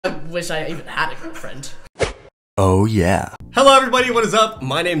wish I even had a girlfriend. Oh yeah. Hello everybody, what is up?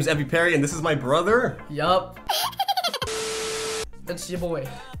 My name is MVPerry and this is my brother. Yup. That's your boy,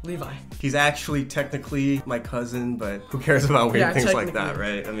 Levi. He's actually technically my cousin, but who cares about weird things like that,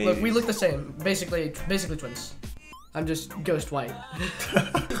 right? I mean, look, we look the same. Basically twins. I'm just ghost white.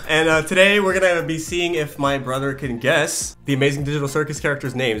 And today we're gonna be seeing if my brother can guess the Amazing Digital Circus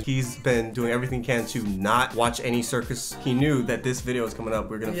characters' names. He's been doing everything he can to not watch any circus. He knew that this video is coming up.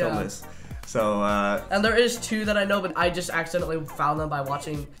 We're gonna film this. So, and there is two that I know, but I just accidentally found them by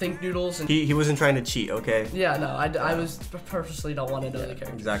watching Think Noodles. And he wasn't trying to cheat, okay? Yeah, no, I was purposely don't want to know the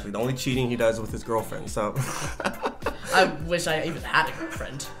characters. Exactly. The only cheating he does with his girlfriend, so. I wish I even had a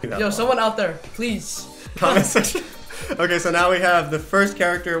girlfriend. Yo, someone out there, please. Comment section. Okay, so now we have the first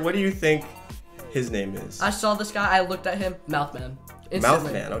character. What do you think his name is? I saw this guy, I looked at him, Mouthman.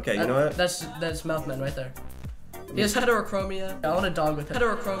 Mouthman, okay, you know what? That's Mouthman right there. He has heterochromia. I want a dog with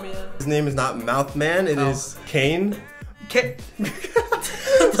heterochromia. His name is not Mouthman, it is Caine.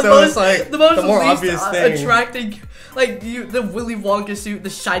 So it's like the more obvious thing. Attracting, like the Willy Wonka suit, the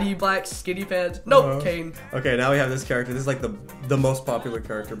shiny black skinny pants. Nope, Caine. Okay, now we have this character. This is like the most popular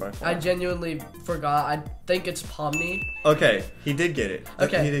character by far. I genuinely forgot. I think it's Pomni. Okay, he did get it.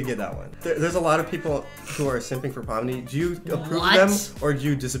 Okay. He did get that one. There's a lot of people who are simping for Pomni. Do you approve of them or do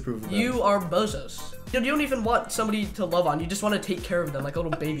you disapprove of them? You are bozos. You don't even want somebody to love on. You just want to take care of them like a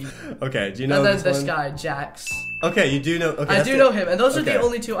little baby. Okay, do you know And then this guy, Jax. Okay, you do know. Okay, I do know him, and those are the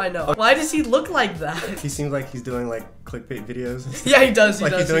only two I know. Okay. Why does he look like that? He seems like he's doing like clickbait videos. Yeah, he does. He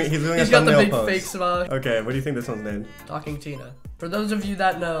does. He's got the big fake smile. Okay, what do you think this one's named? Talking Tina. For those of you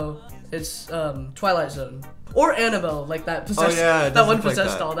that know, it's Twilight Zone or Annabelle, like that possessed. Oh, yeah, that one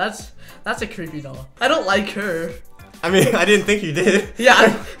possessed doll. That's a creepy doll. I don't like her. I mean, I didn't think you did.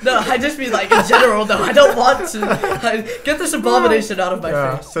 Yeah, no, I just mean like in general though. I don't want to get this abomination out of my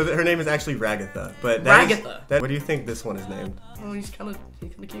face. So her name is actually Ragatha, but Ragatha. What do you think this one is named? Oh, he's kind of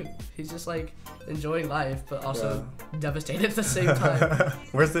cute. He's just like enjoying life, but also devastated at the same time.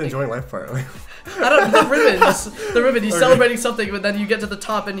 Where's the enjoying life part? I don't know. The ribbon. He's celebrating something, but then you get to the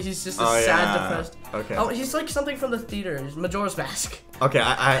top and he's just sad, depressed. Okay. Oh, he's like something from the theater. Majora's Mask. Okay,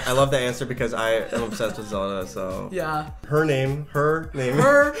 I love that answer because I am obsessed with Zelda. So yeah. Her name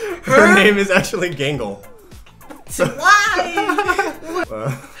is actually Gangle. Why?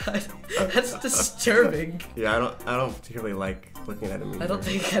 That's disturbing. Yeah, I don't particularly like looking at him either. I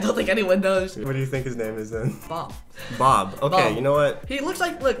don't think anyone knows. What do you think his name is then? Bob. Bob. Okay, Bob. You know what? He looks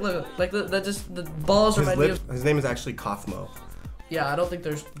like look like the balls remind me of. His name is actually Kaufmo. Yeah, I don't think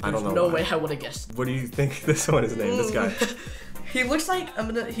there's no way I would have guessed. What do you think this one is named? This guy. He looks like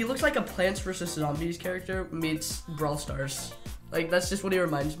he looks like a Plants vs Zombies character meets Brawl Stars. Like that's just what he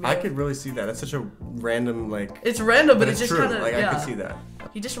reminds me of. I could really see that. That's such a random like. It's random, but it's just kind of like I could see that.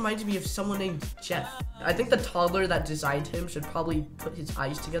 He just reminds me of someone named Jeff. I think the toddler that designed him should probably put his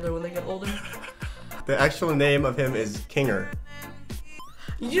eyes together when they get older. The actual name of him is Kinger.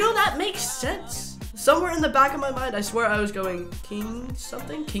 You know that makes sense. Somewhere in the back of my mind, I swear I was going King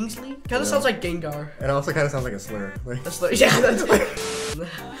something, Kingsley. Kind of sounds like Gengar. And it also kind of sounds like a slur. Like. A slur. Yeah, that's like.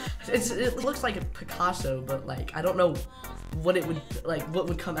 It looks like a Picasso, but like I don't know what it would like. What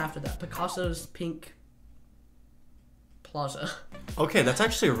would come after that? Picasso's Pink Plaza. Okay, that's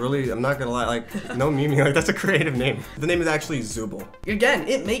actually a really, I'm not gonna lie, like, no meaning, like, that's a creative name. The name is actually Zooble. Again,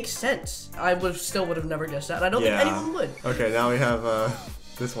 it makes sense. I still would have never guessed that, and I don't think anyone would. Okay, now we have,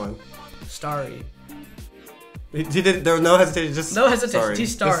 this one. Starry. He did, there was no hesitation, just no hesitation,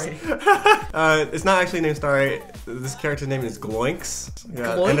 he's Starry. It's not actually named Starry. This character's name is Gloinks.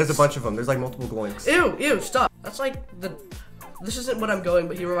 Yeah, Gloinks? And there's a bunch of them. There's like multiple Gloinks. Ew, stop. That's like this isn't what I'm going,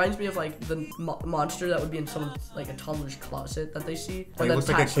 but he reminds me of like the monster that would be in someone's like a toddler's closet that they see. Like it looks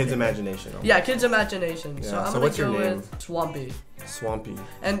like a kid's imagination. Yeah, kid's imagination. Yeah, so I'm gonna go with Swampy.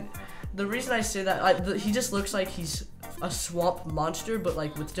 And the reason I say that, he just looks like he's a swamp monster, but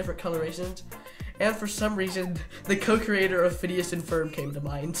like with different colorations. And for some reason, the co-creator of Phineas and Ferb came to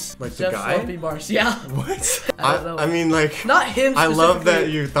mind. Like the guy? Swampy Mars. Yeah. What? I don't know. I mean, like, not him. I love that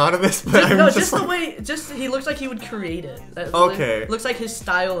you thought of this, but just the way. He looks like he would create it. Okay. Looks like his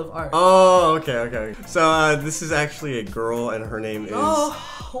style of art. Oh, okay. So this is actually a girl, and her name is. Oh,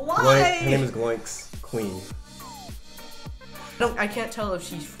 why? Her name is Gloinks Queen. I can't tell if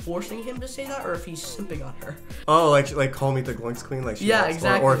she's forcing him to say that or if he's simping on her. Oh, like call me the Gloinks Queen, like she wants,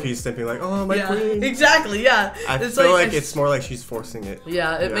 exactly. Or if he's simping, like, oh my queen. Exactly, yeah. I feel like it's more like she's forcing it.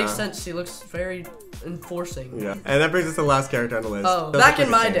 Yeah, it makes sense. She looks very enforcing. Yeah, and that brings us to the last character on the list. Oh, back in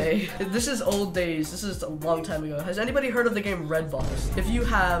my day. This is old days. This is a long time ago. Has anybody heard of the game Red Balls? If you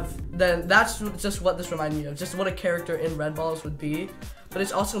have, then that's just what this reminded me of. Just what a character in Red Balls would be. but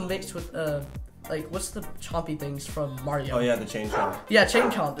it's also mixed with like what's the chompy things from Mario? Oh yeah, the chain chomp. Yeah,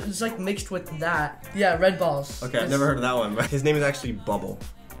 chain chomp. It's like mixed with that. Yeah, red balls. Okay, I've never heard of that one, but his name is actually Bubble.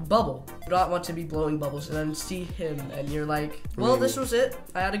 Bubble. You do not want to be blowing bubbles and then see him and you're like, well, this was it.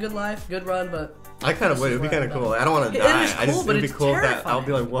 I had a good life, good run, but I kind of would. It would be kind of cool. I don't want to It die. is I just cool, but it'd be it's cool that terrifying. I'll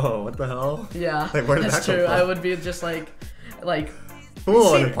be like, whoa, what the hell? yeah, Like, where did that's that come true. from? I would be just like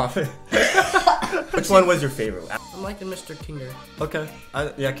Cool, See- and profit. Which one was your favorite? I'm liking Mr. Kinger. Okay.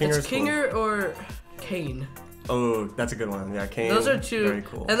 Yeah, Kinger It's is cool. Kinger or Caine. Oh, that's a good one. Yeah, Caine. Those are two. Very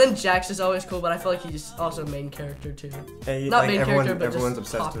cool. And then Jax is always cool, but I feel like he's also main character too. And Not like, main character, but everyone's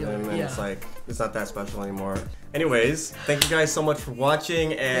just obsessed popular. with him, and Yeah. it's like it's not that special anymore. Anyways, thank you guys so much for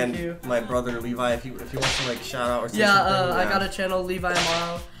watching, and Thank you. my brother Levi, if you want to like shout out or say Yeah, something. I got a channel, Levi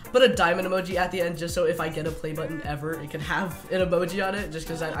tomorrow. Put a diamond emoji at the end just so if I get a play button ever, it can have an emoji on it just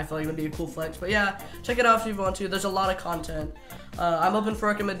because I feel like it would be a cool flex. But yeah, check it out if you want to. There's a lot of content. I'm open for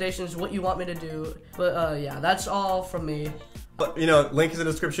recommendations, what you want me to do. But yeah, that's all from me. But you know, link is in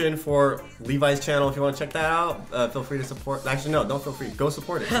the description for Levi's channel if you want to check that out. Feel free to support. Actually, no, don't feel free. Go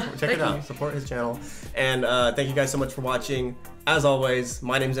support it. Check it out. you. Support his channel. And thank you guys so much for watching. As always,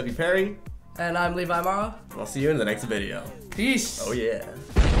 my name is MVPerry. And I'm Levi Mara. I'll see you in the next video. Peace. Oh yeah.